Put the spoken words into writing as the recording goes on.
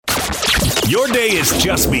Your day has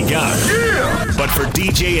just begun. Yeah! But for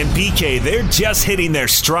DJ and PK, they're just hitting their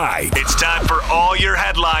stride. It's time for all your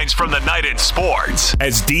headlines from the night in sports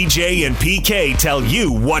as DJ and PK tell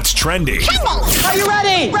you what's trending. Are you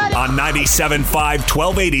ready? On 97.5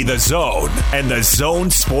 1280 The Zone and The Zone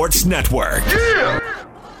Sports Network. Yeah!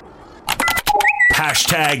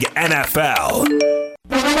 Hashtag NFL.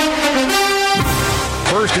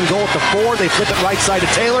 First and goal at the 4. They flip it right side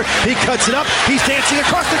to Taylor. He cuts it up. He's dancing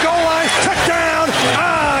across the goal line. Touchdown!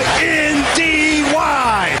 I-N-D-Y!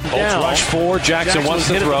 Colts rush 4. Jackson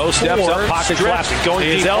wants to throw. Steps up. Pocket collapsing. Going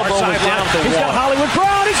deep. His elbow went down to He's 1. got Hollywood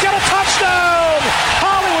Brown. He's got a touchdown!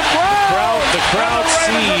 Hollywood Brown! The crowd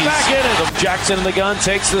sees. Jackson in the gun.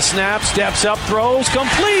 Takes the snap. Steps up. Throws.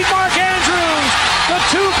 Complete. Mark Andrews. The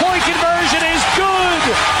 2-point conversion is good.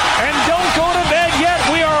 And don't go to bed yet.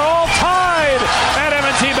 We are all tied at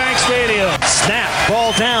M&T Bank Stadium. Snap,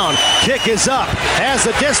 ball down, kick is up, has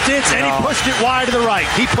the distance, and he pushed it wide to the right.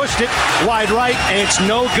 He pushed it wide right, and it's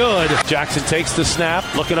no good. Jackson takes the snap,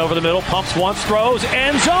 looking over the middle, pumps once, throws,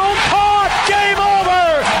 end zone, caught! Game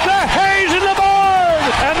over! The Hayes in the barn!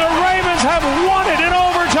 And the Ravens have won it in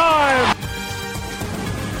overtime!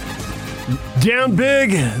 Down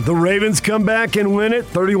big, the Ravens come back and win it,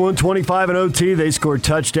 31-25 in OT. They scored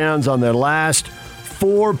touchdowns on their last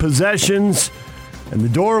 4 possessions. And the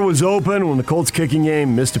door was open when the Colts kicking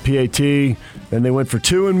game missed a PAT. Then they went for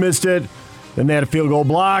 2 and missed it. Then they had a field goal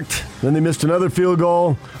blocked. Then they missed another field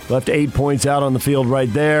goal. Left 8 points out on the field right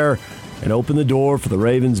there. And opened the door for the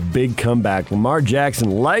Ravens' big comeback. Lamar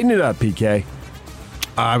Jackson lighting it up, PK.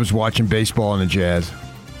 I was watching baseball in the Jazz.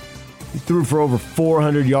 He threw for over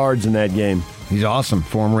 400 yards in that game. He's awesome.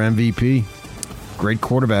 Former MVP. Great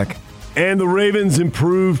quarterback. And the Ravens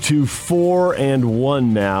improved to 4-1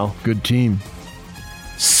 now. Good team.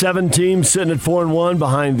 7 teams sitting at 4-1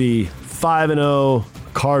 behind the 5-0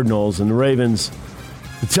 Cardinals, and the Ravens,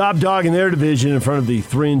 the top dog in their division, in front of the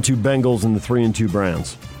 3-2 Bengals and the 3-2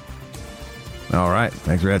 Browns. All right.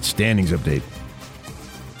 Thanks for that standings update.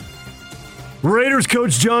 Raiders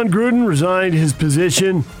coach John Gruden resigned his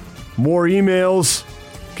position. More emails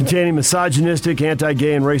containing misogynistic,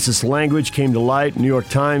 anti-gay, and racist language came to light. New York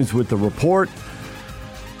Times with the report.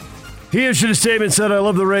 He issued a statement, said, I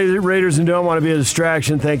love the Raiders and don't want to be a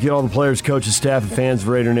distraction. Thank you to all the players, coaches, staff, and fans of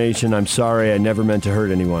Raider Nation. I'm sorry. I never meant to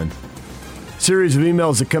hurt anyone. Series of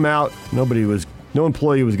emails that come out. No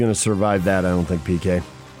employee was going to survive that, I don't think, PK.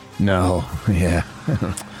 No. Yeah.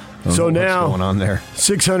 So now, what's going on there?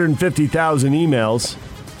 650,000 emails.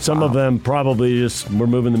 Some of them probably just, we're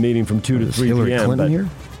moving the meeting from 2 to 3 Hillary p.m. Clinton here?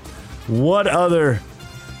 What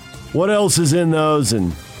else is in those?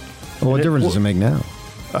 And what difference does it make now?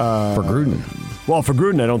 For Gruden. Well, for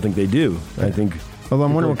Gruden, I don't think they do. I think. Well,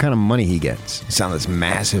 I'm wondering what kind of money he gets. It's on this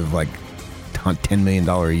massive, $10 million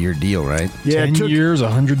a year deal, right? Yeah, 10 years,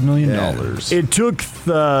 $100 million. It took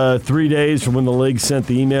 3 days from when the league sent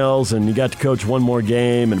the emails, and he got to coach one more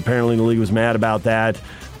game, and apparently the league was mad about that,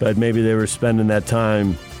 but maybe they were spending that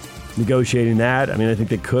time negotiating that. I mean, I think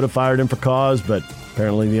they could have fired him for cause, but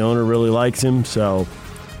apparently the owner really likes him, so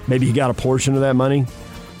maybe he got a portion of that money.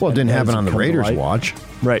 Well, it didn't happen on the Raiders' watch.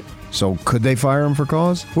 Right. So could they fire him for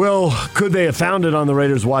cause? Well, could they have found it on the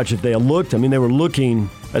Raiders' watch if they had looked? I mean, they were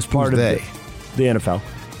looking as part of the NFL.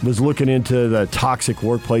 Was looking into the toxic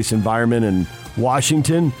workplace environment in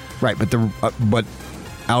Washington. Right, but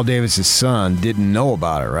Al Davis' son didn't know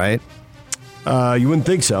about it, right? You wouldn't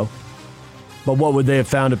think so. But what would they have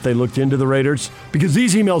found if they looked into the Raiders? Because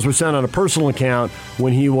these emails were sent on a personal account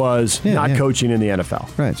when he was not coaching in the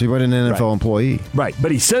NFL. Right, so he was an NFL employee. Right,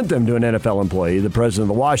 but he sent them to an NFL employee, the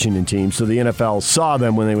president of the Washington team, so the NFL saw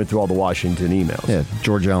them when they went through all the Washington emails. Yeah,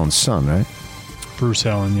 George Allen's son, right? Bruce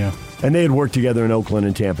Allen, yeah. And they had worked together in Oakland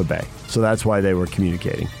and Tampa Bay, so that's why they were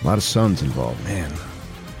communicating. A lot of sons involved. Man,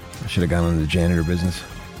 I should have gone into the janitor business.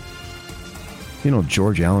 You know,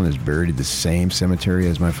 George Allen is buried in the same cemetery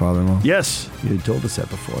as my father-in-law? Yes, you had told us that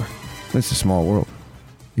before. It's a small world,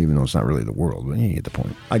 even though it's not really the world, but you get the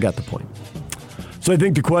point. I got the point. So I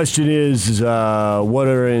think the question is, what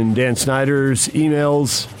are in Dan Snyder's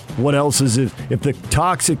emails? What else is it? If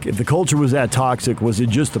the culture was that toxic, was it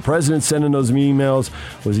just the president sending those emails?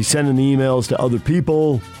 Was he sending the emails to other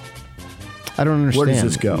people? I don't understand. Where does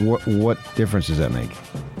this go? What difference does that make?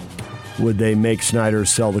 Would they make Snyder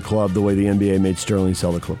sell the club the way the NBA made Sterling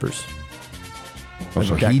sell the Clippers? Oh,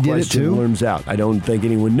 so he did it too? Worms out. I don't think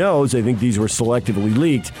anyone knows. I think these were selectively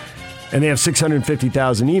leaked. And they have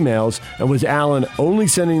 650,000 emails. And was Allen only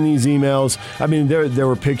sending these emails? I mean, there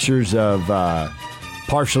were pictures of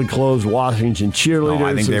partially clothed Washington cheerleaders. No,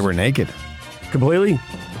 I think they were naked. Completely?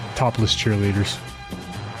 Topless cheerleaders.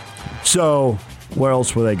 So Where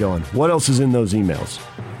else were they going? What else is in those emails?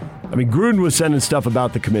 I mean, Gruden was sending stuff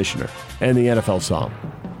about the commissioner, and the NFL saw him.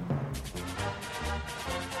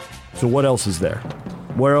 So what else is there?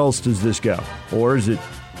 Where else does this go? Or is it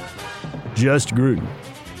just Gruden?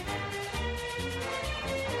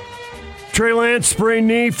 Trey Lance, sprained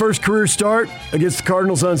knee, first career start against the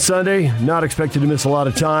Cardinals on Sunday. Not expected to miss a lot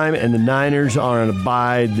of time, and the Niners are on a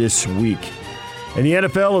bye this week. And the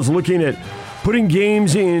NFL is looking at putting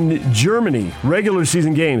games in Germany, regular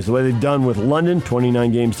season games, the way they've done with London,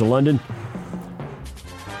 29 games to London,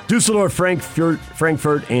 Dusseldorf,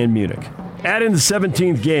 Frankfurt, and Munich. Add in the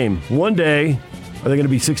 17th game. One day, are there going to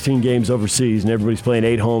be 16 games overseas, and everybody's playing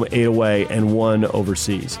 8 home, 8 away, and 1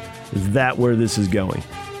 overseas? Is that where this is going?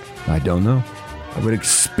 I don't know. I would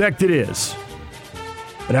expect it is.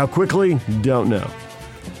 But how quickly? Don't know.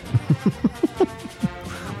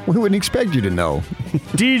 We wouldn't expect you to know.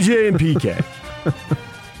 DJ and PK.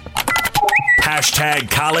 Hashtag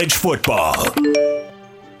college football.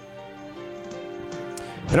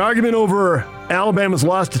 An argument over Alabama's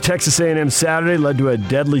loss to Texas A&M Saturday led to a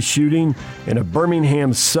deadly shooting in a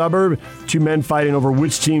Birmingham suburb. 2 men fighting over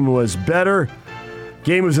which team was better.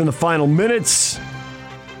 Game was in the final minutes.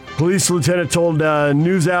 Police lieutenant told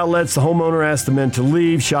news outlets the homeowner asked the men to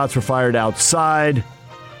leave. Shots were fired outside.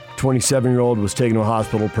 27-year-old was taken to a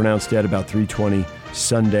hospital, pronounced dead about 3:20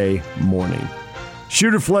 Sunday morning.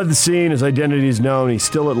 Shooter fled the scene. His identity is known. He's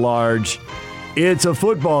still at large. It's a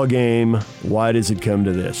football game. Why does it come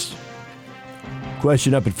to this?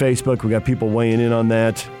 Question up at Facebook. We got people weighing in on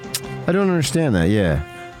that. I don't understand that, yeah.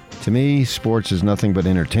 To me, sports is nothing but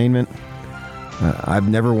entertainment. I've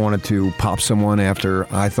never wanted to pop someone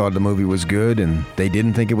after I thought the movie was good and they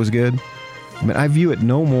didn't think it was good. I mean, I view it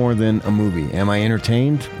no more than a movie. Am I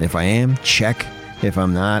entertained? If I am, check. If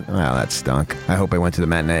I'm not, well, that stunk. I hope I went to the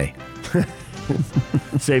matinee.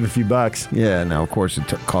 Save a few bucks. Yeah, now, of course, it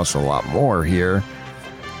costs a lot more here.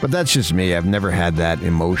 But that's just me. I've never had that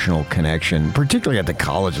emotional connection, particularly at the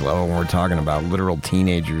college level when we're talking about literal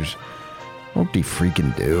teenagers. What they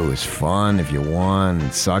freaking do? It's fun if you won.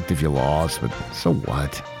 It sucked if you lost, but so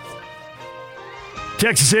what?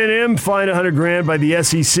 Texas A&M fined $100,000 by the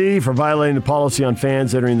SEC for violating the policy on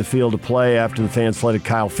fans entering the field to play after the fans flooded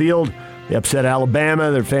Kyle Field. They upset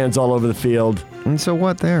Alabama. There are fans all over the field. And so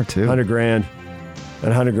what there, too? $100,000.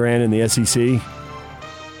 And $100,000 in the SEC.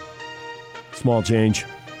 Small change.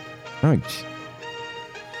 Right.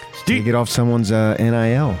 Take it off someone's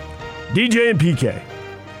NIL. DJ and PK.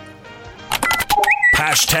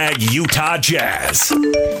 Hashtag Utah Jazz.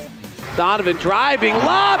 Donovan driving,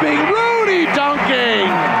 lobbing, Rudy dunking.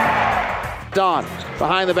 Don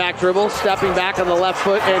behind the back dribble, stepping back on the left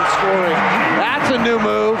foot and scoring. That's a new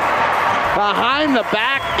move. Behind the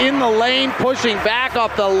back, in the lane, pushing back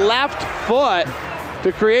off the left foot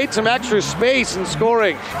to create some extra space and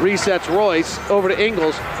scoring. Resets Royce over to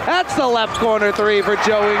Ingles. That's the left corner three for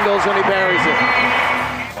Joe Ingles when he buries it.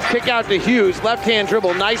 Kick out to Hughes, left-hand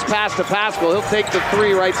dribble, nice pass to Pascal. He'll take the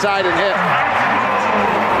three right side and hit.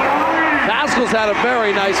 Pascal's had a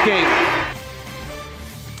very nice game.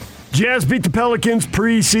 Jazz beat the Pelicans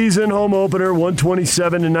preseason home opener,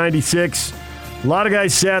 127-96. A lot of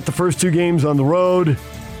guys sat the first 2 games on the road.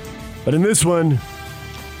 But in this one,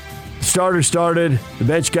 the starters started, the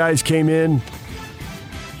bench guys came in.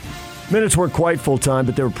 Minutes weren't quite full-time,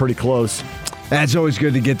 but they were pretty close. That's always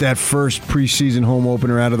good to get that first preseason home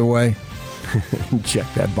opener out of the way. Check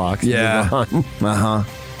that box. Yeah. Uh-huh.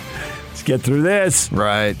 Let's get through this.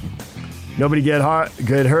 Right. Nobody get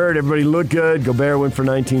hurt. Everybody looked good. Gobert went for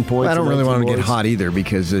 19 points. I don't really want to get boards. hot either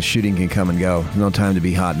because the shooting can come and go. No time to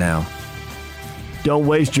be hot now. Don't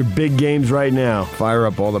waste your big games right now. Fire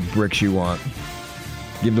up all the bricks you want.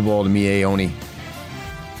 Give the ball to Miaoni.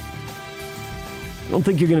 I don't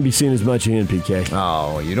think you're going to be seeing as much in PK.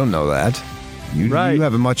 Oh, you don't know that. You Right.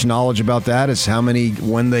 have as much knowledge about that as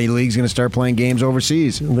when the league's going to start playing games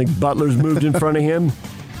overseas. You don't think Butler's moved in front of him?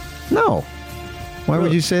 No. Why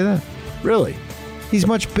would you say that? Really? He's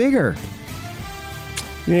much bigger.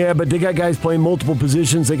 Yeah, but they got guys playing multiple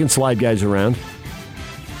positions. They can slide guys around.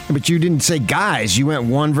 But you didn't say guys. You went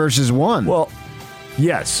 1 versus 1. Well,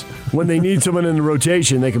 yes. When they need someone in the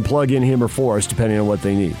rotation, they can plug in him or Forrest, depending on what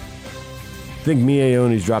they need. I think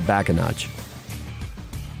Miaoni's dropped back a notch.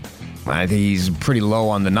 I think he's pretty low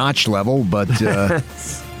on the notch level, but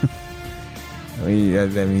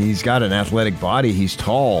he's got an athletic body. He's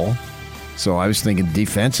tall. So I was thinking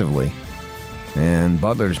defensively. And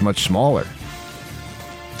Butler's much smaller.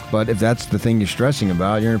 But if that's the thing you're stressing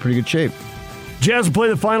about, you're in pretty good shape. Jazz will play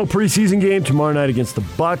the final preseason game tomorrow night against the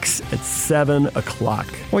Bucks at 7 o'clock.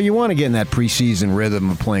 Well, you want to get in that preseason rhythm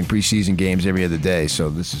of playing preseason games every other day, so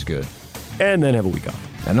this is good. and then have a week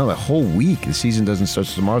off. I know, that whole week. The season doesn't start.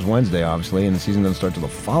 Tomorrow's Wednesday, obviously, and the season doesn't start till the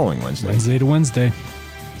following Wednesday. Wednesday to Wednesday.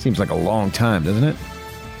 Seems like a long time, doesn't it?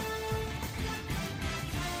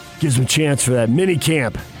 Gives them a chance for that mini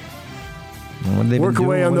camp. What have they Work been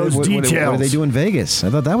away doing? on those What details. do they do in Vegas?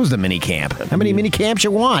 I thought that was the mini camp. How many mini camps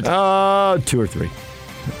you want? 2 or 3.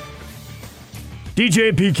 DJ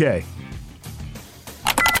and PK.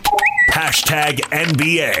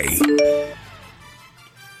 #NBA.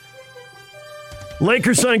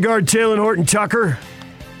 Lakers signed guard Talen Horton-Tucker,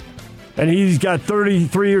 and he's got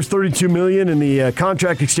 33 years, $32 million in the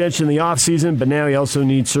contract extension in the offseason, but now he also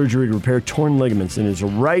needs surgery to repair torn ligaments in his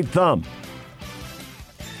right thumb.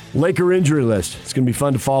 Laker injury list. It's going to be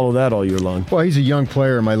fun to follow that all year long. Well, he's a young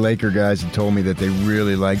player. My Laker guys have told me that they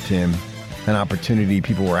really liked him. An opportunity.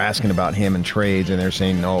 People were asking about him in trades, and they're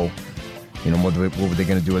saying no. You know, what were they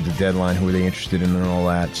going to do at the deadline? Who were they interested in and all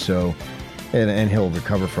that? So, and he'll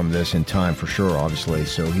recover from this in time for sure, obviously.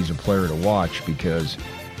 So he's a player to watch because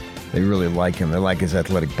they really like him. They like his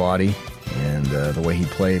athletic body and the way he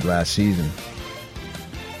played last season.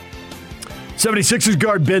 76ers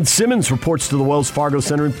guard Ben Simmons reports to the Wells Fargo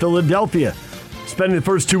Center in Philadelphia. Spending the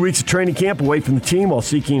first 2 weeks of training camp away from the team while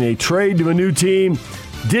seeking a trade to a new team.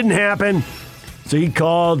 Didn't happen. So he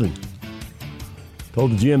called and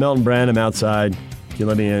told the GM Elton Brand, I'm outside. Can you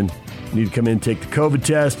let me in? You need to come in, take the COVID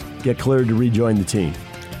test, get cleared to rejoin the team.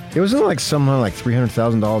 It wasn't like somehow like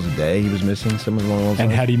 $300,000 a day he was missing. Something along those lines.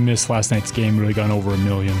 And had he missed last night's game, really gone over $1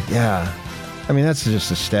 million. Yeah. I mean, that's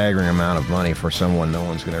just a staggering amount of money for someone no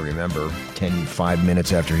one's going to remember 5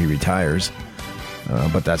 minutes after he retires.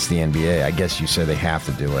 But that's the NBA. I guess you say they have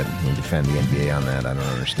to do it and defend the NBA on that. I don't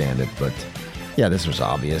understand it. But, yeah, this was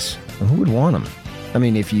obvious. And who would want him? I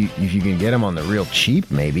mean, if you can get him on the real cheap,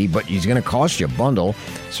 maybe, but he's going to cost you a bundle,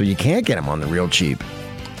 so you can't get him on the real cheap.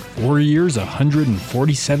 4 years,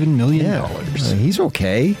 $147 million. Yeah, he's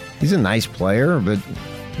okay. He's a nice player, but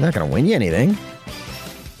he's not going to win you anything.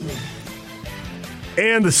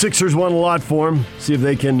 And the Sixers want a lot for him. See if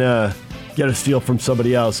they can get a steal from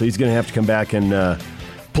somebody else. So he's going to have to come back and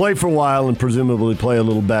play for a while and presumably play a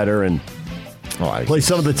little better and play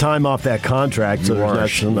some of the time off that contract so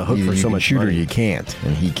there's not on the hook for so much shooter, money. You can't,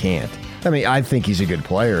 and he can't. I mean, I think he's a good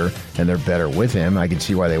player, and they're better with him. I can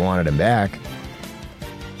see why they wanted him back.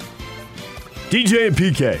 DJ and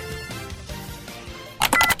PK.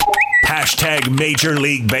 #Major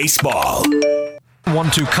League Baseball.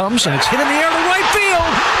 1-2 comes, and it's hit in the air to right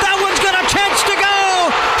field. That one's got a chance to go.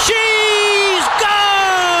 She's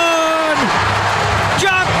gone!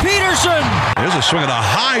 Jock Peterson. There's a swing at a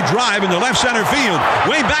high drive in the left center field.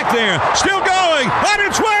 Way back there. Still going. On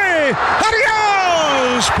its way.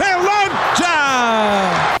 Adios!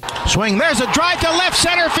 Pelota! Swing. There's a drive to left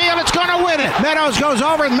center field. It's going to win it. Meadows goes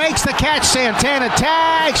over and makes the catch. Santana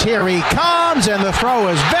tags. Here he comes, and the throw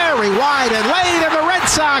is very wide and late, and the Red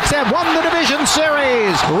Sox have won the division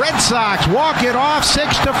series. Red Sox walk it off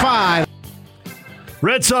 6-5.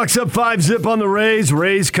 Red Sox up 5-0 on the Rays.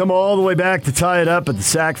 Rays come all the way back to tie it up, but the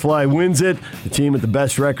sac fly wins it. The team with the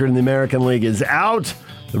best record in the American League is out.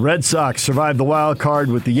 The Red Sox survived the wild card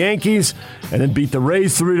with the Yankees and then beat the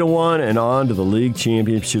Rays 3-1, and on to the League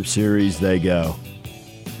Championship Series they go.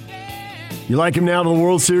 You like him now to the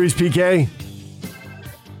World Series, PK?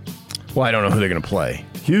 Well, I don't know who they're going to play.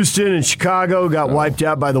 Houston and Chicago got wiped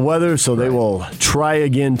out by the weather, so they will try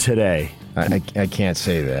again today. I can't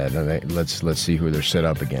say that. Let's see who they're set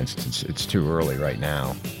up against. It's too early right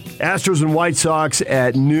now. Astros and White Sox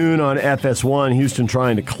at noon on FS1. Houston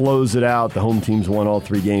trying to close it out. The home teams won all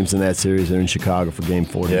 3 games in that series. They're in Chicago for Game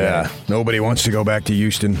 4 today. Yeah, nobody wants to go back to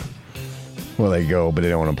Houston. Well, they go, but they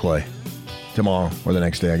don't want to play. Tomorrow or the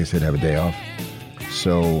next day, I guess they'd have a day off.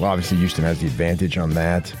 So, obviously, Houston has the advantage on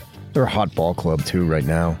that. They're a hot ball club, too, right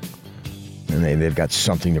now. And they've got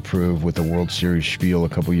something to prove with the World Series spiel a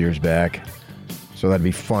couple years back. So that'd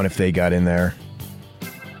be fun if they got in there.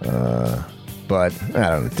 But,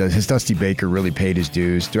 I don't know, has Dusty Baker really paid his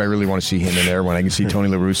dues? Do I really want to see him in there when I can see Tony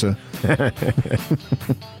La Russa?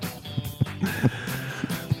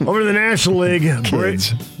 Over to the National League.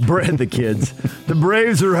 Kids. The kids. The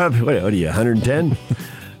Braves are up, what are you, 110?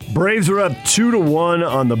 Braves are up 2-1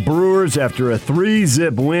 on the Brewers after a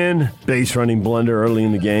 3-0 win. Base running blunder early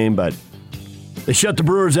in the game, but they shut the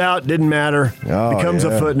Brewers out. Didn't matter. Becomes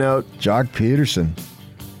a footnote. Jock Peterson.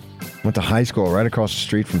 Went to high school right across the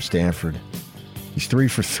street from Stanford. He's 3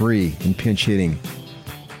 for 3 in pinch hitting.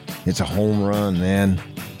 It's a home run, man.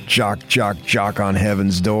 Jock on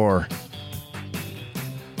heaven's door.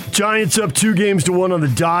 Giants up 2-1 on the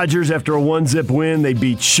Dodgers after a 1-0 win. They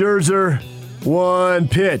beat Scherzer. 1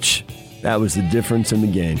 pitch. That was the difference in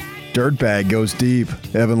the game. Dirtbag goes deep.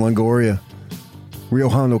 Evan Longoria. Rio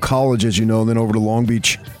Hondo College, as you know, and then over to Long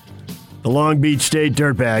Beach. The Long Beach State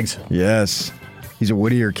Dirtbags. Yes. He's a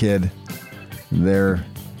Whittier kid. They're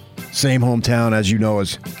same hometown, as you know,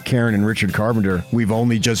 as Karen and Richard Carpenter. We've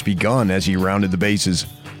only just begun as he rounded the bases.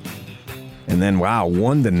 And then, wow,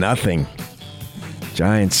 1-0.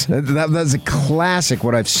 Giants. That's a classic,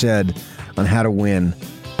 what I've said on how to win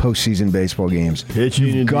postseason baseball games.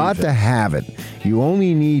 You've got to have it. You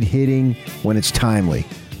only need hitting when it's timely.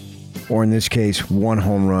 Or in this case, one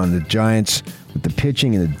home run. The Giants, with the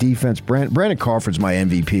pitching and the defense. Brandon Crawford's my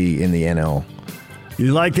MVP in the NL.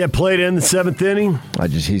 You like that play to end the 7th inning?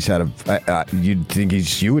 He's had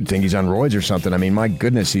you would think he's on roids or something. I mean, my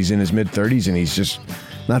goodness, he's in his mid-30s, and he's just,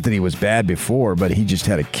 not that he was bad before, but he just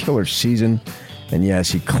had a killer season. And yes,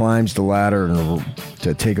 he climbs the ladder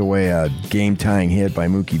to take away a game-tying hit by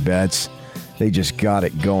Mookie Betts. They just got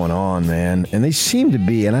it going on, man. And they seem to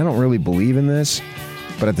be, and I don't really believe in this,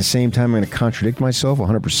 but at the same time, I'm going to contradict myself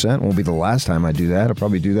 100%. It won't be the last time I do that. I'll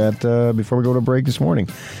probably do that before we go to break this morning,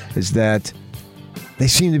 is that they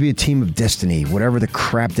seem to be a team of destiny, whatever the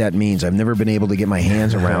crap that means. I've never been able to get my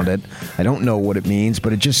hands around it. I don't know what it means,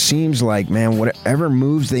 but it just seems like, man, whatever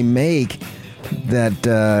moves they make that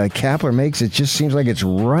Kapler makes, it just seems like it's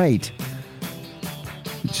right.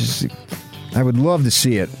 I would love to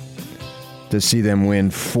see it, to see them win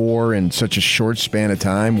 4 in such a short span of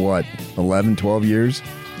time. What, 11, 12 years?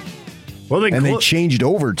 Well, they changed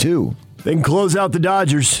over, too. They can close out the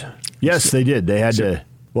Dodgers. Yes, they did. They had to.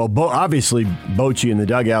 Well, obviously, Bochy in the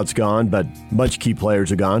dugout's gone, but a bunch of key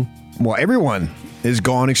players are gone. Well, everyone is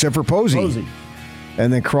gone except for Posey.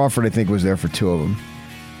 And then Crawford, I think, was there for 2 of them.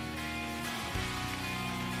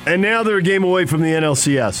 And now they're a game away from the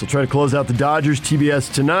NLCS. They'll try to close out the Dodgers.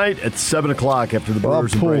 TBS tonight at 7 o'clock after the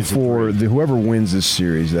Brewers and Braves. I'll pull for whoever wins this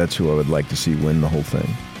series. That's who I would like to see win the whole thing.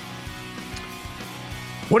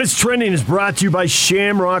 What is Trending is brought to you by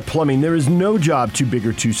Shamrock Plumbing. There is no job too big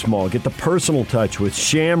or too small. Get the personal touch with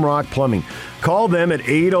Shamrock Plumbing. Call them at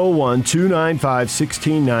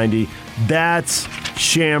 801-295-1690. That's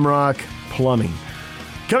Shamrock Plumbing.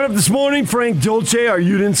 Coming up this morning, Frank Dolce, our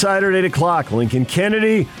Ute Insider at 8 o'clock. Lincoln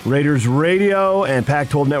Kennedy, Raiders Radio, and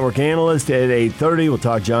Pac-12 Network analyst at 8:30. We'll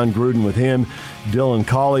talk John Gruden with him. Dylan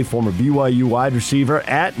Cawley, former BYU wide receiver,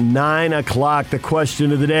 at 9 o'clock. The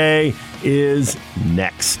question of the day is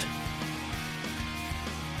next.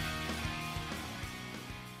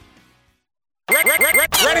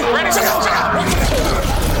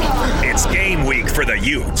 It's game week for the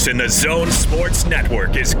Utes, and the Zone Sports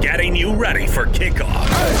Network is getting you ready for kickoff.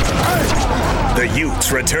 The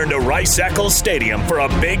Utes return to Rice-Eccles Stadium for a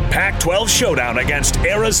big Pac-12 showdown against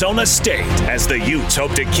Arizona State, as the Utes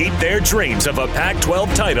hope to keep their dreams of a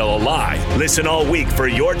Pac-12 title alive. Listen all week for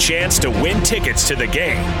your chance to win tickets to the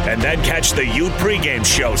game, and then catch the Ute pregame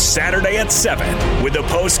show Saturday at 7, with the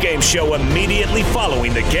postgame show immediately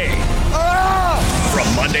following the game. From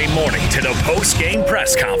Monday morning to the post-game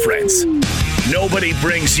press conference, nobody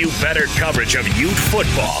brings you better coverage of Ute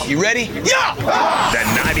football. You ready? Yeah! Than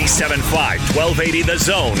 97.5, 1280 The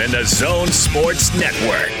Zone and the Zone Sports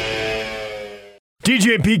Network.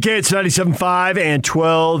 DJ and PK, it's 97.5 and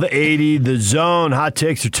 1280 The Zone. Hot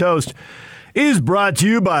Takes or Toast is brought to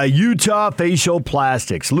you by Utah Facial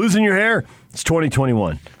Plastics. Losing your hair? It's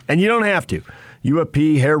 2021, and you don't have to.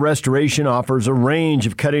 UFP Hair Restoration offers a range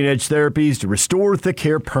of cutting-edge therapies to restore thick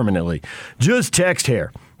hair permanently. Just text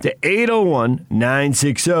HAIR to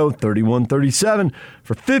 801-960-3137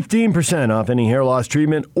 for 15% off any hair loss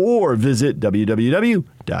treatment, or visit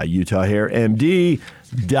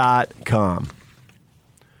www.utahhairmd.com.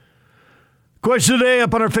 Question today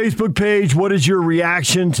up on our Facebook page: what is your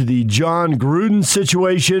reaction to the John Gruden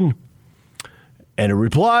situation? And the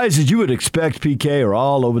replies, as you would expect, PK, are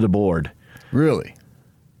all over the board. Really?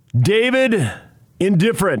 David,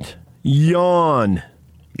 indifferent. Yawn.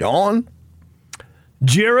 Yawn?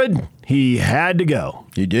 Jared, he had to go.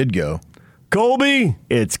 He did go. Colby,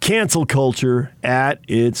 it's cancel culture at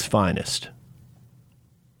its finest.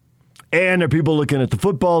 And there are people looking at the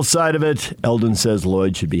football side of it. Eldon says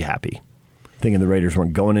Lloyd should be happy, thinking the Raiders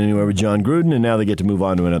weren't going anywhere with John Gruden, and now they get to move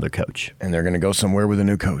on to another coach. And they're going to go somewhere with a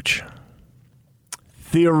new coach.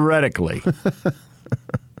 Theoretically.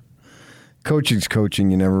 Coaching's coaching.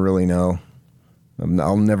 You never really know.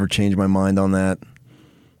 I'll never change my mind on that.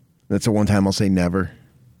 That's the one time I'll say never.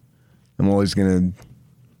 I'm always going to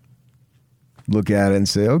look at it and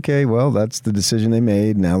say, okay, well, that's the decision they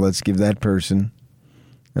made. Now let's give that person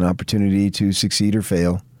an opportunity to succeed or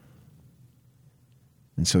fail.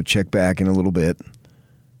 And so check back in a little bit.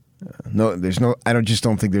 I just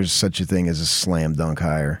don't think there's such a thing as a slam dunk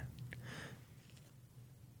hire.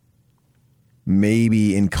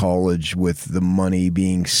 maybe in college with the money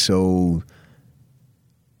being so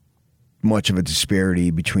much of a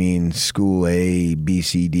disparity between school A, B,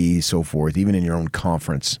 C, D, so forth, even in your own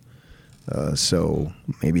conference. So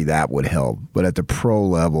maybe that would help. But at the pro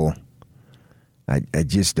level, I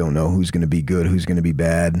just don't know who's going to be good, who's going to be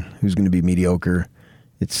bad, who's going to be mediocre.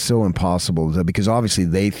 It's so impossible because obviously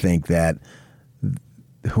they think that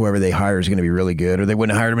whoever they hire is going to be really good, or they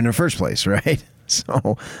wouldn't have hired him in the first place, right?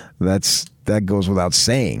 So that goes without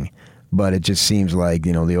saying. But it just seems like,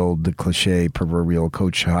 the cliche proverbial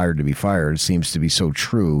coach hired to be fired seems to be so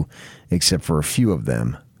true, except for a few of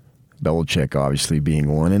them. Belichick obviously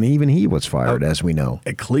being one, and even he was fired, as we know.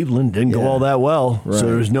 At Cleveland, didn't go all that well, right. So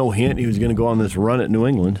there was no hint he was going to go on this run at New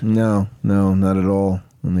England. No, not at all.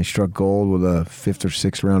 And they struck gold with a 5th or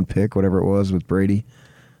 6th round pick, whatever it was, with Brady.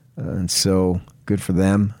 And so good for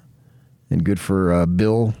them, and good for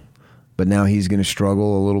Bill. But now he's going to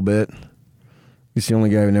struggle a little bit. He's the only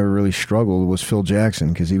guy who never really struggled was Phil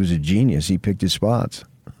Jackson because he was a genius. He picked his spots.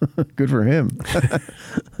 Good for him.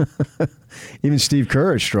 Even Steve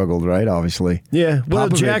Kerr has struggled, right? Obviously. Yeah. Well,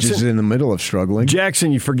 Popovich Jackson is in the middle of struggling.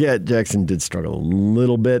 Jackson, you forget, Jackson did struggle a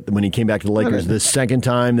little bit when he came back to the Lakers. The second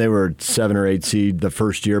time, they were 7 or 8 seed the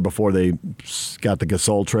first year before they got the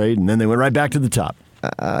Gasol trade, and then they went right back to the top.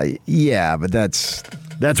 Yeah, but that's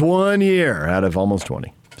 1 year out of almost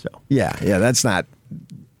 20. So yeah, that's not.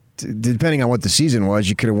 Depending on what the season was,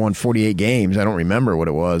 you could have won 48 games. I don't remember what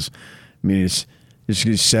it was. I mean,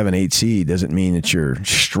 it's 7, 8 seed doesn't mean that you're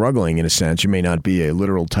struggling in a sense. You may not be a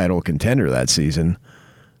literal title contender that season,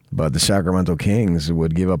 but the Sacramento Kings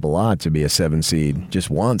would give up a lot to be a 7 seed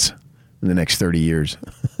just once in the next 30 years.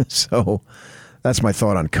 So that's my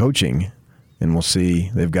thought on coaching, and we'll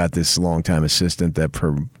see. They've got this longtime assistant that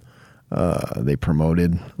they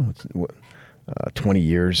promoted 20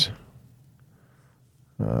 years.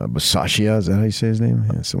 Basashia, is that how you say his name?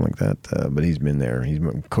 Yeah, something like that. But he's been there. He's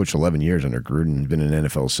coached 11 years under Gruden, been an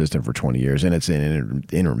NFL assistant for 20 years, and it's an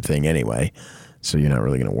interim thing anyway, so you're not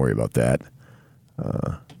really going to worry about that.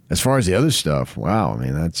 As far as the other stuff, wow, I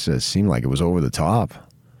mean, that seemed like it was over the top.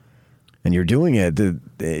 And you're doing it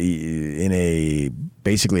in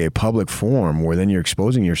basically a public forum where then you're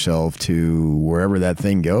exposing yourself to wherever that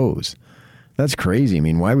thing goes. That's crazy. I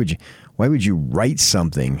mean, why would you write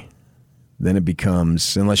something? Then it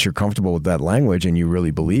becomes, unless you're comfortable with that language and you really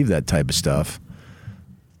believe that type of stuff.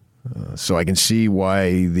 So I can see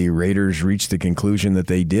why the Raiders reached the conclusion that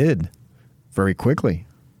they did very quickly.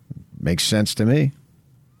 Makes sense to me.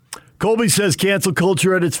 Colby says cancel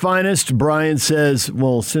culture at its finest. Brian says,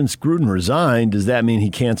 well, since Gruden resigned, does that mean he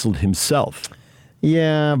canceled himself?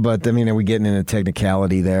 Yeah, but I mean, are we getting into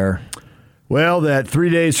technicality there? Well, that 3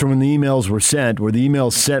 days from when the emails were sent, were the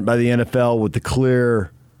emails sent by the NFL with the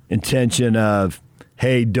clear intention of,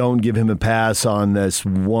 hey, don't give him a pass on this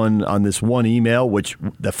one email, which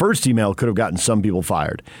the first email could have gotten some people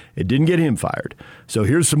fired. It didn't get him fired. So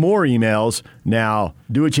here's some more emails. Now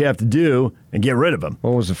do what you have to do and get rid of them.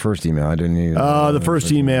 What was the first email? I didn't even. The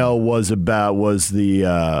first email was about the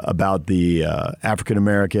African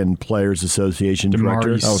American Players Association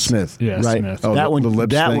director. Oh, Smith. Yeah, right. Smith. Oh,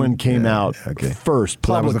 that one came out first publicly.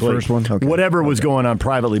 That was the first one? Okay. Whatever was going on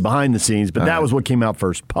privately behind the scenes, but that was what came out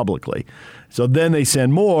first publicly. So then they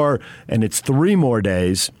send more, and it's 3 more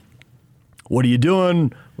days. What are you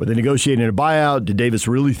doing? Were they negotiating a buyout? Did Davis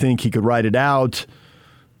really think he could ride it out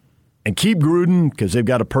and keep Gruden because they've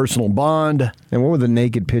got a personal bond? And what were the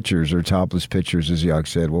naked pictures or topless pictures, as Yock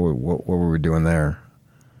said? What were we doing there?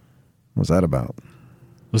 What was that about?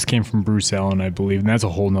 This came from Bruce Allen, I believe, and that's a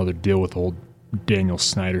whole nother deal with the whole Daniel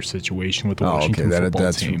Snyder situation with the Washington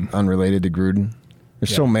football team. That's unrelated to Gruden?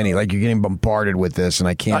 There's so many. Like, you're getting bombarded with this, and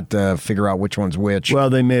I can't figure out which one's which. Well,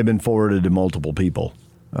 they may have been forwarded to multiple people.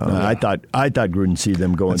 I thought Gruden see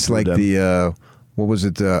them going it's through like them. the what was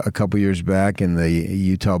it a couple years back in the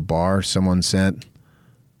Utah bar? Someone sent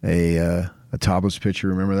a topless picture.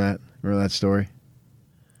 Remember that? Remember that story?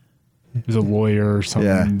 It was a lawyer or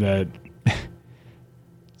something that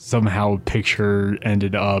somehow a picture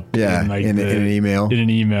ended up in an email. In an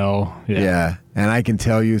email. Yeah. And I can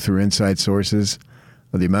tell you through inside sources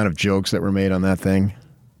the amount of jokes that were made on that thing,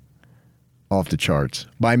 off the charts,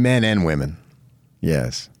 by men and women.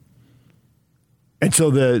 Yes. And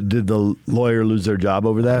so did the lawyer lose their job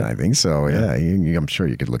over that? I think so, yeah. I'm sure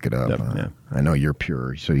you could look it up. Yep, I know you're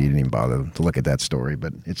pure, so you didn't even bother to look at that story,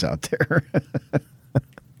 but it's out there.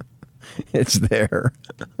 It's there.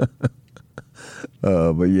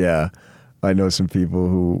 But yeah, I know some people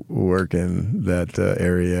who work in that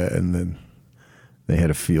area, and then they had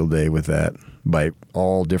a field day with that by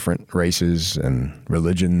all different races and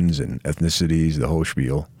religions and ethnicities, the whole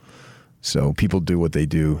spiel. So people do what they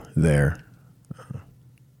do there.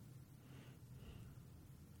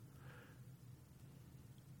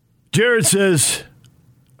 Jared says,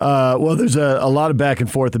 there's a lot of back and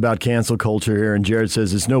forth about cancel culture here, and Jared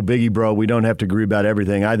says, it's no biggie, bro. We don't have to agree about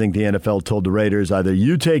everything. I think the NFL told the Raiders, either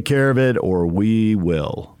you take care of it or we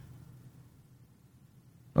will.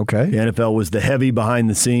 Okay. The NFL was the heavy behind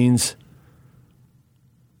the scenes.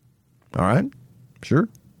 All right. Sure.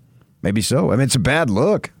 Maybe so. I mean, it's a bad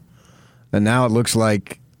look. And now it looks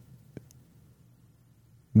like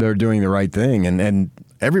they're doing the right thing. And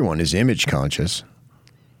everyone is image conscious.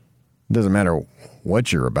 It doesn't matter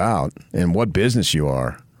what you're about and what business you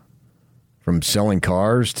are. From selling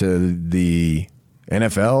cars to the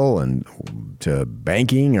NFL and to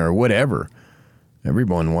banking or whatever.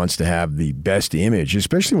 Everyone wants to have the best image,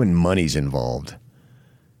 especially when money's involved.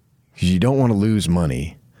 Because you don't want to lose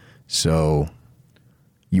money. So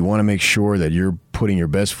you want to make sure that you're putting your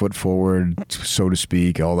best foot forward, so to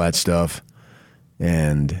speak, all that stuff.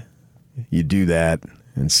 And you do that.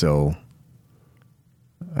 And so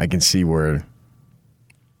I can see where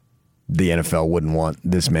the NFL wouldn't want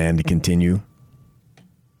this man to continue.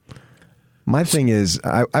 My thing is,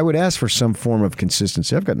 I would ask for some form of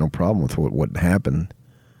consistency. I've got no problem with what happened.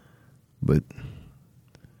 But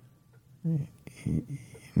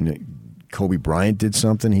Kobe Bryant did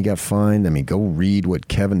something. He got fined. I mean, go read what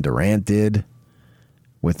Kevin Durant did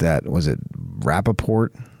with that. Was it Michael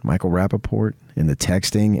Rappaport, and the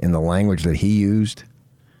texting and the language that he used?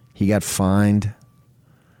 He got fined.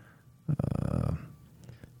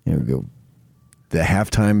 The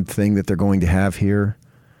halftime thing that they're going to have here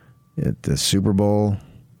at the Super Bowl.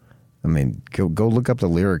 I mean, go look up the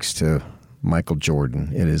lyrics to Michael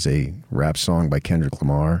Jordan. It is a rap song by Kendrick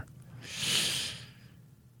Lamar.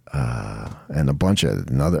 And a bunch of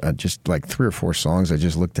just like 3 or 4 songs I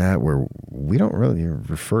just looked at where we don't really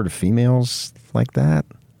refer to females like that.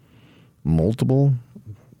 Multiple.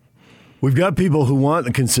 We've got people who want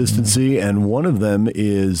the consistency, and one of them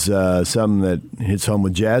is something that hits home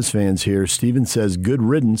with Jazz fans here. Steven says, good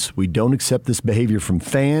riddance. We don't accept this behavior from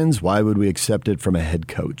fans. Why would we accept it from a head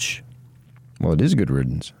coach? Well, it is good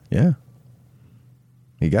riddance. Yeah.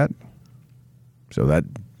 He got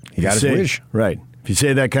his wish. Right. If you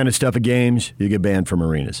say that kind of stuff at games, you get banned from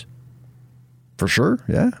arenas. For sure,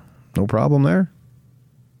 yeah. No problem there.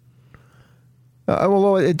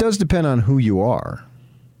 Well, it does depend on who you are.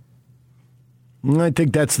 I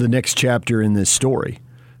think that's the next chapter in this story.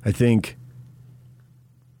 I think,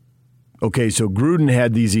 okay, so Gruden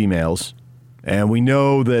had these emails, and we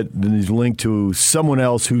know that he's linked to someone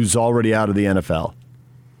else who's already out of the NFL.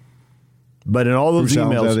 But in all those Bruce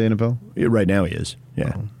emails, Allen's out of the NFL? Right now he is.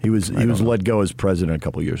 Yeah, he was let go as president a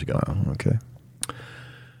couple of years ago. Oh, okay.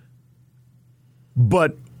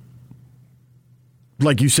 But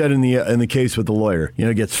like you said in the case with the lawyer,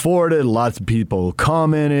 it gets forwarded. Lots of people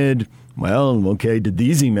commented. Well, okay, did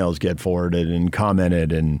these emails get forwarded and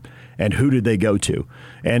commented, and who did they go to?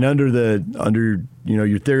 And under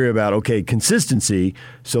your theory about, okay, consistency,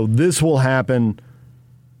 so this will happen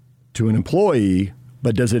to an employee,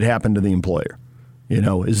 but does it happen to the employer?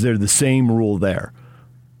 Is there the same rule there?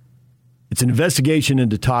 It's an investigation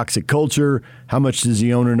into toxic culture. How much does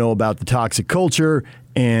the owner know about the toxic culture,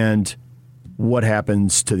 and what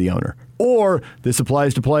happens to the owner? Or this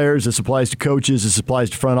applies to players, this applies to coaches, this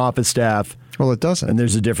applies to front office staff. Well, it doesn't. And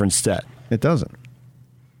there's a different set. It doesn't.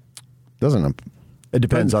 It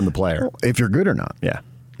depends on the player. If you're good or not. Yeah.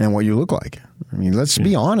 And what you look like. I mean, let's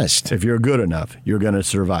be honest. If you're good enough, you're going to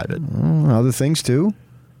survive it. Other things, too.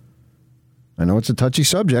 I know it's a touchy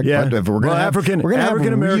subject, but if we're going to have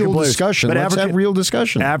a real discussion, let's have real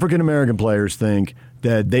discussion. African-American players think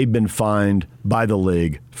that they've been fined by the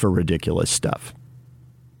league for ridiculous stuff.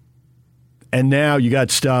 And now you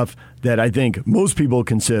got stuff that I think most people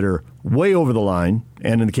consider way over the line,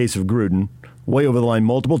 and in the case of Gruden, way over the line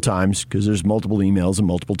multiple times because there's multiple emails and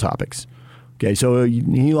multiple topics. Okay, so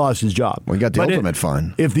he lost his job. Well, he got the ultimate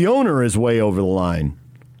fine. If the owner is way over the line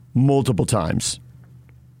multiple times,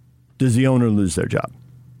 does the owner lose their job?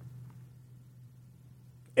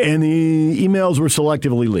 And the emails were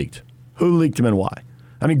selectively leaked. Who leaked them and why?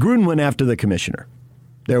 I mean, Gruden went after the commissioner.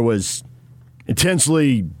 There was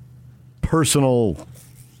intensely personal,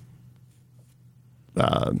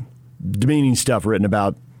 demeaning stuff written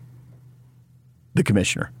about the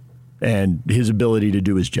commissioner and his ability to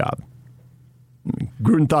do his job.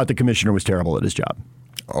 Gruden thought the commissioner was terrible at his job.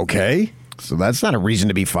 Okay. So that's not a reason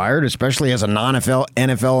to be fired, especially as a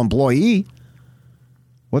non-NFL employee.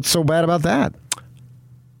 What's so bad about that?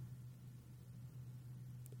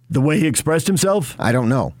 The way he expressed himself? I don't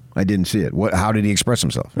know. I didn't see it. How did he express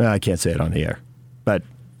himself? I can't say it on the air. But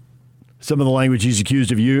some of the language he's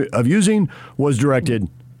accused of using was directed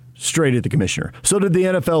straight at the commissioner. So did the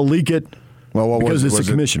NFL leak it? Well, because it's the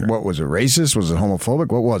commissioner. What was it? Racist? Was it homophobic?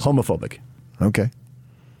 What was it? Homophobic. Okay.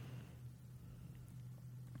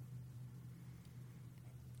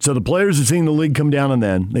 So the players have seen the league come down on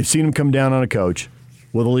them. They've seen him come down on a coach.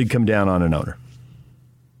 Will the league come down on an owner?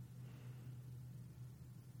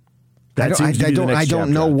 I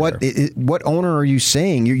don't know what owner are you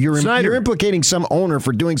saying? You're implicating some owner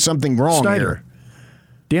for doing something wrong here.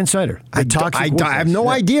 Dan Snyder. I have no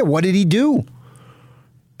idea. What did he do?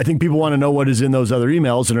 I think people want to know what is in those other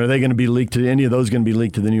emails, and are they going to be leaked to any of those going to be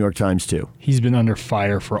leaked to the New York Times too? He's been under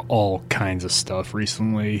fire for all kinds of stuff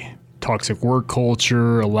recently. Toxic work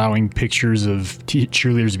culture, allowing pictures of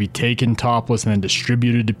cheerleaders to be taken topless and then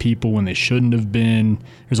distributed to people when they shouldn't have been.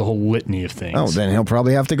 There's a whole litany of things. Oh, then he'll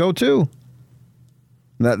probably have to go too.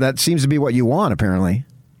 That seems to be what you want, apparently.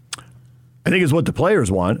 I think it's what the players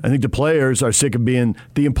want. I think the players are sick of being,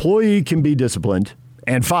 the employee can be disciplined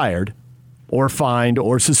and fired or fined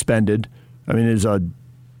or suspended. I mean, there's a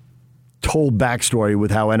whole backstory with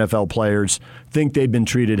how NFL players think they've been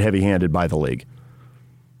treated heavy-handed by the league.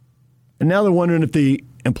 And now they're wondering if the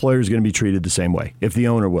employer is going to be treated the same way, if the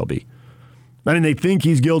owner will be. I mean, they think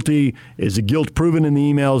he's guilty. Is the guilt proven in the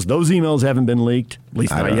emails? Those emails haven't been leaked, at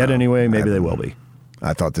least not yet anyway. Maybe they will be.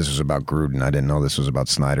 I thought this was about Gruden. I didn't know this was about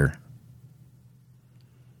Snyder.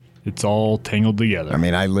 It's all tangled together. I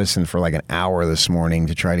mean, I listened for like an hour this morning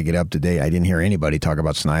to try to get up to date. I didn't hear anybody talk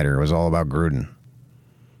about Snyder. It was all about Gruden.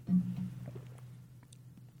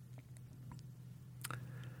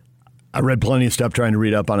 I read plenty of stuff trying to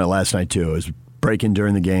read up on it last night, too. I was breaking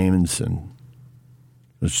during the games and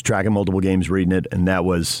I was tracking multiple games, reading it, and I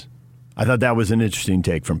thought that was an interesting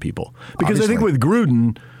take from people. Because obviously, I think with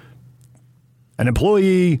Gruden, an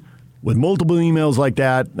employee with multiple emails like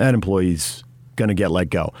that employee's going to get let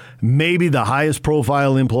go. Maybe the highest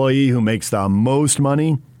profile employee who makes the most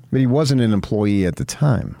money. But he wasn't an employee at the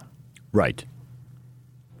time. Right.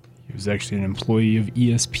 He was actually an employee of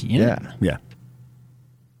ESPN. Yeah.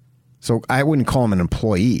 So I wouldn't call him an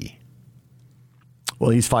employee. Well,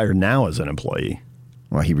 he's fired now as an employee.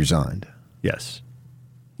 Well, he resigned. Yes.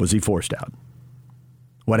 Was he forced out?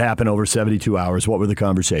 What happened over 72 hours? What were the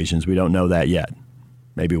conversations? We don't know that yet.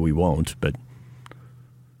 Maybe we won't, but...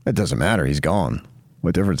 It doesn't matter. He's gone.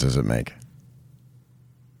 What difference does it make?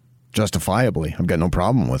 Justifiably. I've got no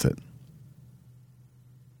problem with it.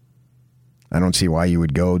 I don't see why you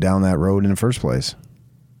would go down that road in the first place.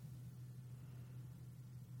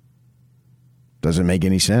 Doesn't make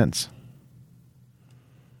any sense.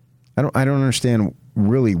 I don't understand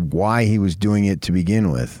really why he was doing it to begin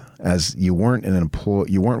with. As you weren't an employee,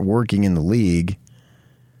 you weren't working in the league.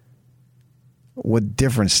 What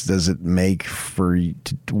difference does it make for you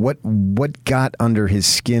what got under his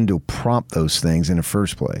skin to prompt those things in the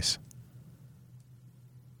first place?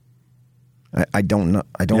 I don't know.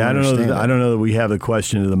 I don't understand. I don't know that we have the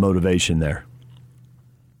question of the motivation there.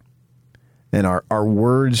 And are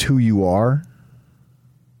words who you are?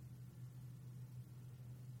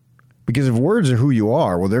 Because if words are who you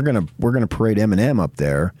are, well, we're gonna parade Eminem up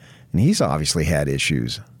there, and he's obviously had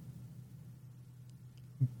issues.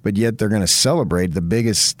 But yet they're going to celebrate the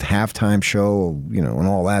biggest halftime show, and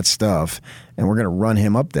all that stuff, and we're going to run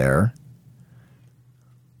him up there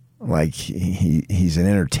like he's an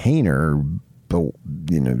entertainer. But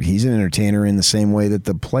he's an entertainer in the same way that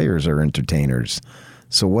the players are entertainers.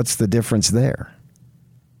 So what's the difference there?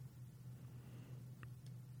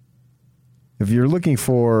 If you're looking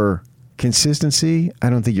for consistency, I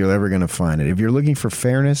don't think you're ever going to find it. If you're looking for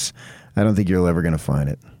fairness, I don't think you're ever going to find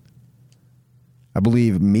it. I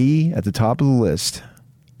believe me at the top of the list,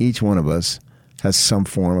 each one of us has some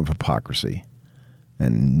form of hypocrisy,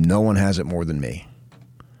 and no one has it more than me.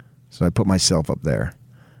 So I put myself up there.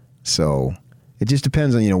 So it just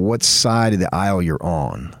depends on, what side of the aisle you're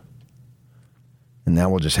on. And now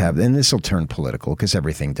we'll just and this will turn political because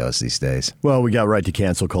everything does these days. Well, we got right to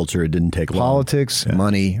cancel culture. It didn't take long. Politics,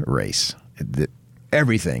 money, race.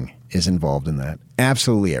 Everything is involved in that.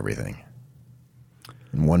 Absolutely everything.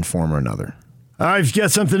 In one form or another. All right, if you got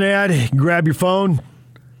something to add, grab your phone,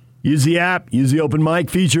 use the app, use the open mic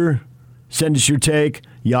feature, send us your take.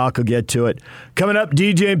 Y'all will get to it. Coming up,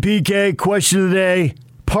 DJ and PK, question of the day,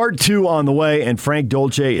 part 2 on the way, and Frank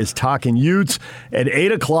Dolce is talking Utes at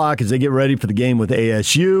 8 o'clock as they get ready for the game with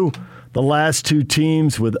ASU. The last 2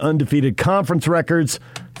 teams with undefeated conference records,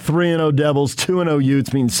 3-0 Devils, 2-0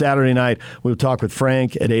 Utes, meeting Saturday night. We'll talk with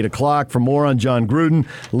Frank at 8 o'clock. For more on John Gruden,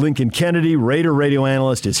 Lincoln Kennedy, Raider radio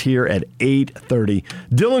analyst, is here at 8:30.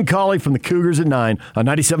 Dylan Colley from the Cougars at 9 on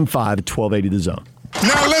 97.5 at 1280 The Zone.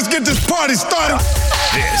 Now let's get this party started.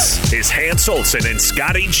 This is Hans Olsen and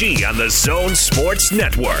Scotty G on the Zone Sports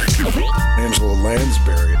Network. Angela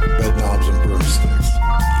Lansbury, bed knobs and broomsticks.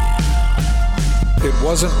 It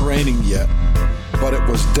wasn't raining yet, but it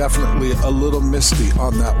was definitely a little misty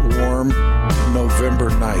on that warm November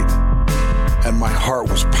night. And my heart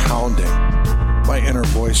was pounding, my inner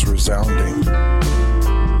voice resounding,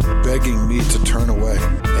 begging me to turn away.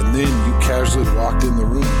 And then you casually walked in the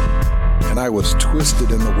room, and I was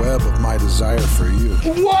twisted in the web of my desire for you.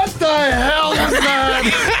 What the hell is that?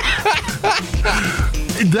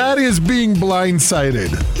 That is being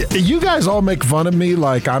blindsided. You guys all make fun of me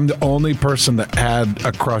like I'm the only person that had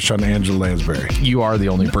a crush on Angela Lansbury. You are the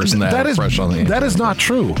only person that had a crush on Angela. That is not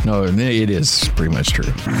true. No, it is pretty much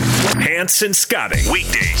true. Hans and Scotty,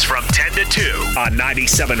 weekdays from 10 to 2 on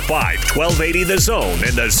 97.5, 1280 The Zone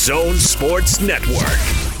and the Zone Sports Network.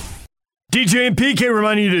 DJ and PK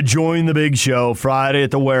remind you to join the big show Friday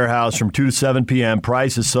at the Warehouse from 2 to 7 p.m.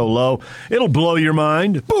 Price is so low, it'll blow your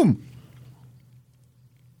mind. Boom.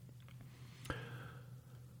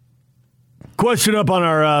 Question up on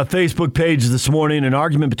our Facebook page this morning, an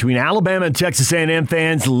argument between Alabama and Texas A&M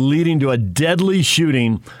fans leading to a deadly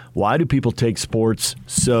shooting. Why do people take sports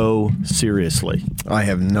so seriously? I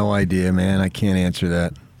have no idea, man. I can't answer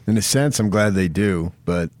that. In a sense, I'm glad they do,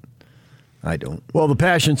 but I don't. Well, the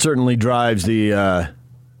passion certainly drives the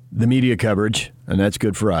media coverage, and that's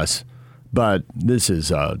good for us. But this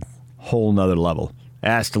is a whole nother level.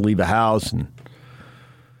 Asked to leave a house, and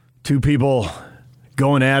two people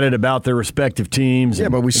going at it about their respective teams. Yeah,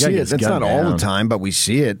 but we see it. That's not all the time, but we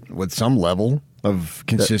see it with some level of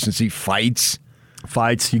consistency. Fights.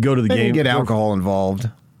 You go to the game. You get alcohol involved.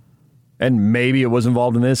 And maybe it was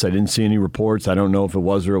involved in this. I didn't see any reports. I don't know if it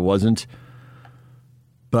was or it wasn't.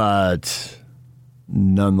 But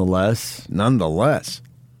nonetheless.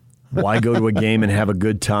 Why go to a game and have a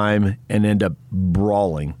good time and end up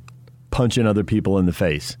brawling, punching other people in the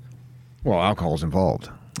face? Well, alcohol's involved.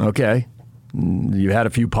 Okay. You had a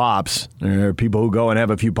few pops. There are people who go and have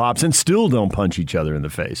a few pops and still don't punch each other in the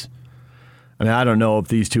face. I mean, I don't know if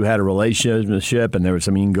these two had a relationship and there was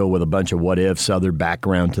you can go with a bunch of what ifs, other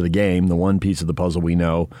background to the game. The one piece of the puzzle we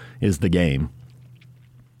know is the game.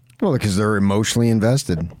 Well, because they're emotionally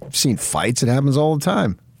invested. I've seen fights. It happens all the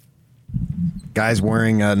time. Guys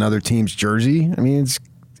wearing another team's jersey. I mean,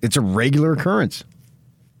 it's a regular occurrence.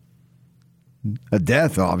 A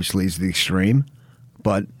death, obviously, is the extreme,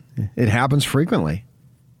 but it happens frequently.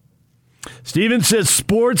 Steven says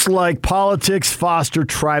sports like politics foster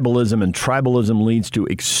tribalism, and tribalism leads to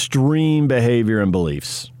extreme behavior and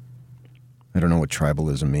beliefs. I don't know what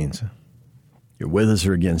tribalism means. You're with us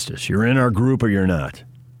or against us. You're in our group or you're not.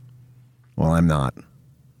 Well, I'm not.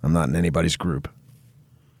 I'm not in anybody's group.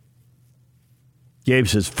 Gabe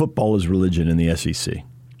says football is religion in the SEC.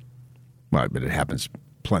 Right, but it happens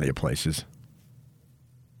plenty of places.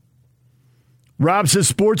 Rob says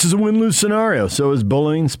sports is a win-lose scenario. So is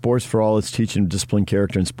bullying. Sports, for all its teaching of discipline,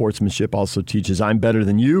 character, and sportsmanship, also teaches I'm better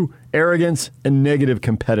than you, arrogance, and negative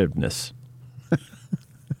competitiveness.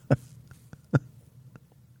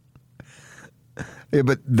 Yeah,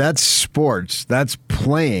 but that's sports. That's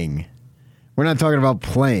playing. We're not talking about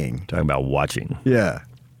playing. Talking about watching. Yeah.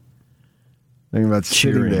 Talking about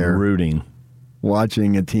cheering, sitting there, rooting,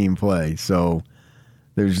 watching a team play. So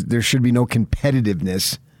there should be no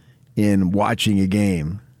competitiveness in watching a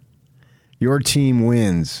game. Your team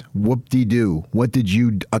wins. Whoop-de-doo. What did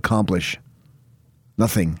you accomplish?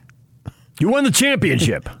 Nothing. You won the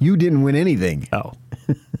championship. You didn't win anything. Oh,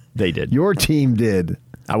 they did. Your team did.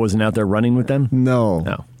 I wasn't out there running with them?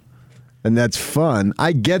 No. And that's fun.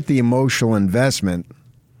 I get the emotional investment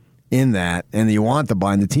in that, and you want the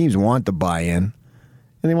buy-in. The teams want the buy-in,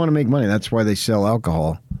 and they want to make money. That's why they sell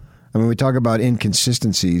alcohol. I mean, we talk about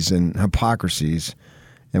inconsistencies and hypocrisies,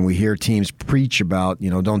 and we hear teams preach about,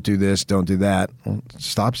 don't do this, don't do that. Well,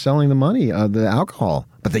 stop selling the money, the alcohol.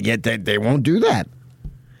 But they won't do that.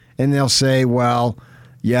 And they'll say, well,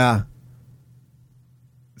 yeah,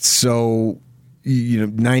 so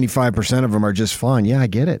 95% of them are just fine. Yeah, I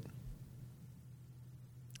get it.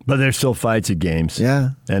 But there's still fights at games. Yeah.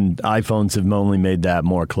 And iPhones have only made that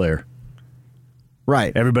more clear.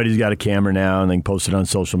 Right. Everybody's got a camera now, and they can post it on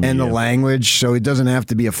social media. And the language, so it doesn't have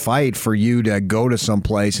to be a fight for you to go to some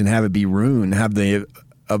place and have it be ruined, have the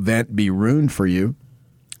event be ruined for you.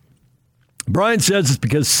 Brian says it's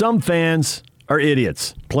because some fans are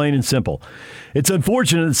idiots, plain and simple. It's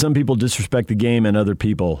unfortunate that some people disrespect the game and other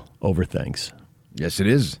people over things. Yes, it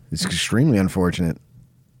is. It's extremely unfortunate.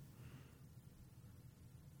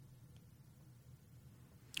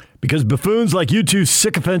 Because buffoons like you two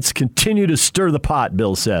sycophants continue to stir the pot,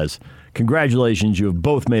 Bill says. Congratulations, you have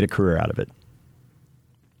both made a career out of it.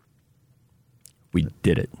 We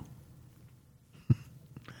did it.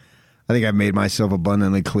 I think I've made myself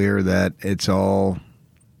abundantly clear that it's all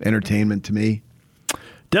entertainment to me.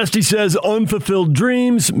 Dusty says unfulfilled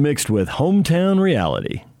dreams mixed with hometown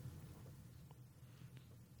reality.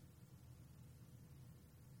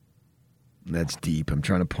 That's deep. I'm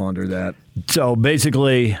trying to ponder that. So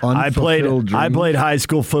basically, I played high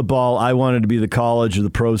school football. I wanted to be the college or the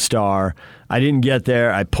pro star. I didn't get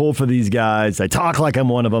there. I pull for these guys. I talk like I'm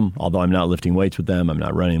one of them, although I'm not lifting weights with them. I'm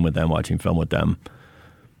not running with them, watching film with them.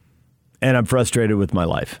 And I'm frustrated with my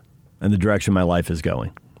life and the direction my life is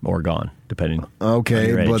going or gone, depending on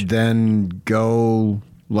your age. But then go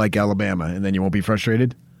like Alabama, and then you won't be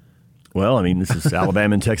frustrated? Well, I mean, this is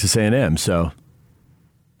Alabama and Texas A&M, so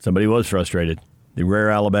somebody was frustrated. The rare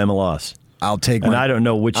Alabama loss. I don't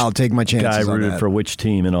know which I'll take my chances guy rooted for which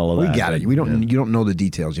team and all of that. We got it. You don't know the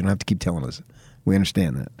details. You don't have to keep telling us. We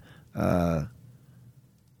understand that.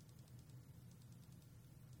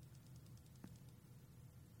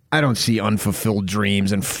 I don't see unfulfilled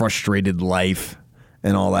dreams and frustrated life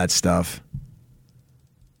and all that stuff.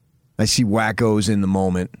 I see wackos in the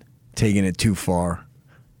moment taking it too far.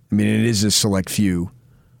 I mean, it is a select few.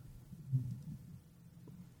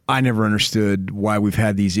 I never understood why we've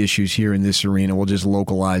had these issues here in this arena. We'll just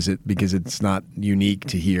localize it because it's not unique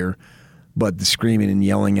to here. But the screaming and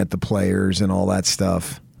yelling at the players and all that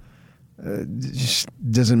stuff just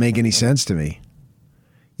doesn't make any sense to me.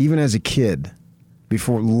 Even as a kid,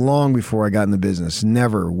 long before I got in the business,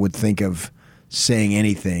 never would think of saying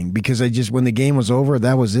anything because when the game was over,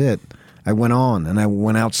 that was it. I went on and I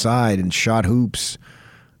went outside and shot hoops,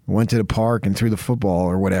 went to the park and threw the football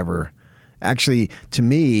or whatever. Actually, to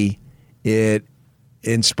me, it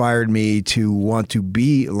inspired me to want to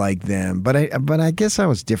be like them. But I guess I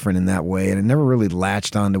was different in that way, and I never really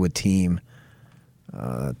latched onto a team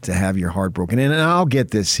to have your heart broken. And I'll get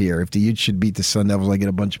this here: if the Utes should beat the Sun Devils, I get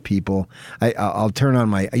a bunch of people. I'll turn on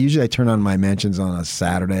my. Usually, I turn on my mentions on a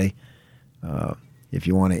Saturday. If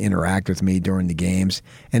you want to interact with me during the games,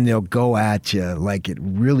 and they'll go at you like it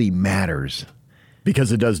really matters,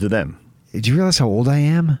 because it does to them. Did you realize how old I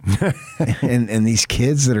am? and these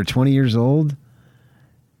kids that are 20 years old?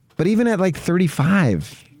 But even at like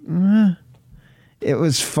 35, it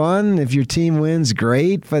was fun. If your team wins,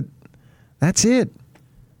 great. But that's it.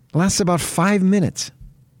 It lasts about 5 minutes.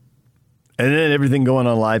 And then everything going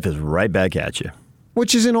on in life is right back at you.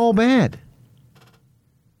 Which isn't all bad.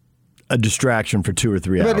 A distraction for 2 or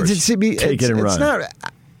 3 hours. Take it and run.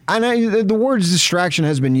 The word distraction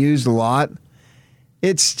has been used a lot.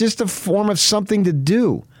 It's just a form of something to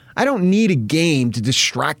do. I don't need a game to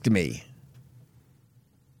distract me.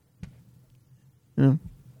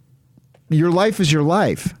 Your life is your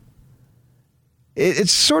life.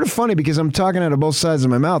 It's sort of funny because I'm talking out of both sides of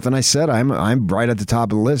my mouth, and I said I'm right at the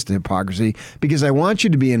top of the list of hypocrisy because I want you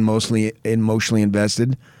to be emotionally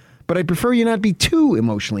invested, but I prefer you not be too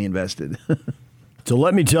emotionally invested. So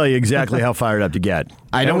let me tell you exactly how fired up to get.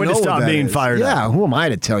 I don't know when to stop being fired up. Yeah, who am I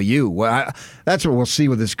to tell you? Well, that's what we'll see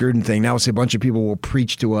with this Gruden thing. Now we'll see a bunch of people will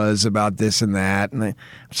preach to us about this and that. And I'm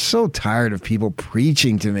so tired of people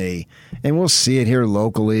preaching to me. And we'll see it here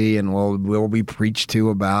locally, and we'll be preached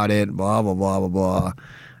to about it, blah, blah, blah, blah, blah.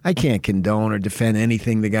 I can't condone or defend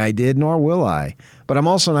anything the guy did, nor will I. But I'm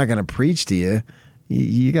also not going to preach to you.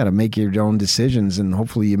 You got to make your own decisions, and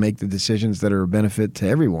hopefully you make the decisions that are a benefit to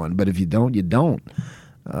everyone. But if you don't, you don't.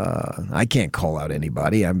 I can't call out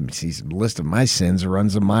anybody. The list of my sins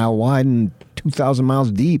runs a mile wide and 2,000 miles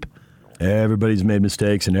deep. Everybody's made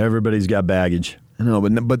mistakes, and everybody's got baggage. I know,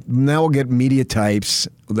 but now we'll get media types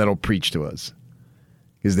that'll preach to us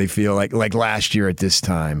because they feel like last year at this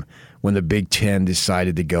time when the Big Ten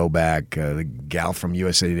decided to go back, the gal from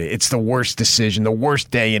USA Today, it's the worst decision, the worst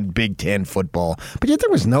day in Big Ten football. But yet there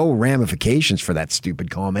was no ramifications for that stupid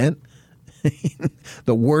comment.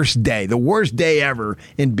 The worst day ever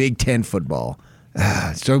in Big Ten football.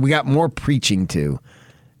 So we got more preaching to.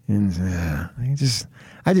 And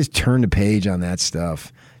I just turn the page on that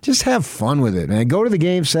stuff. Just have fun with it, man. Go to the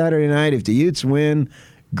game Saturday night. If the Utes win,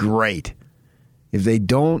 great. If they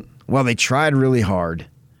don't, well, they tried really hard.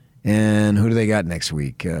 And who do they got next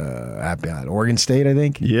week? Oregon State, I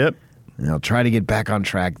think? Yep. And they'll try to get back on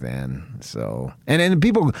track then. So, and then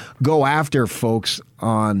people go after folks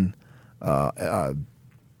on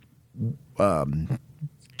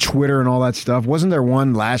Twitter and all that stuff. Wasn't there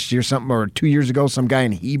one last year, or 2 years ago, some guy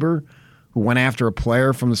in Heber who went after a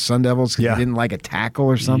player from the Sun Devils because he didn't like a tackle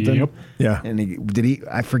or something? Yep. Yeah. And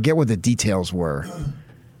I forget what the details were.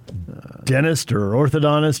 dentist or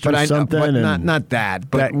orthodontist or something. But not that.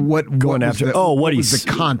 But what going after? What was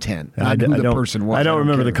the content? Not who the person was. I don't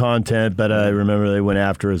remember the content, but I remember they went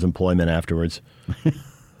after his employment afterwards.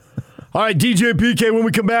 All right, DJ PK, when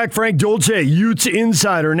we come back, Frank Dolce, Utes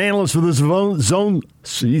insider and analyst for the Zone,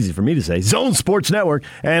 it's easy for me to say, Zone Sports Network,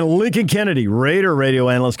 and Lincoln Kennedy, Raider radio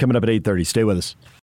analyst, coming up at 8:30. Stay with us.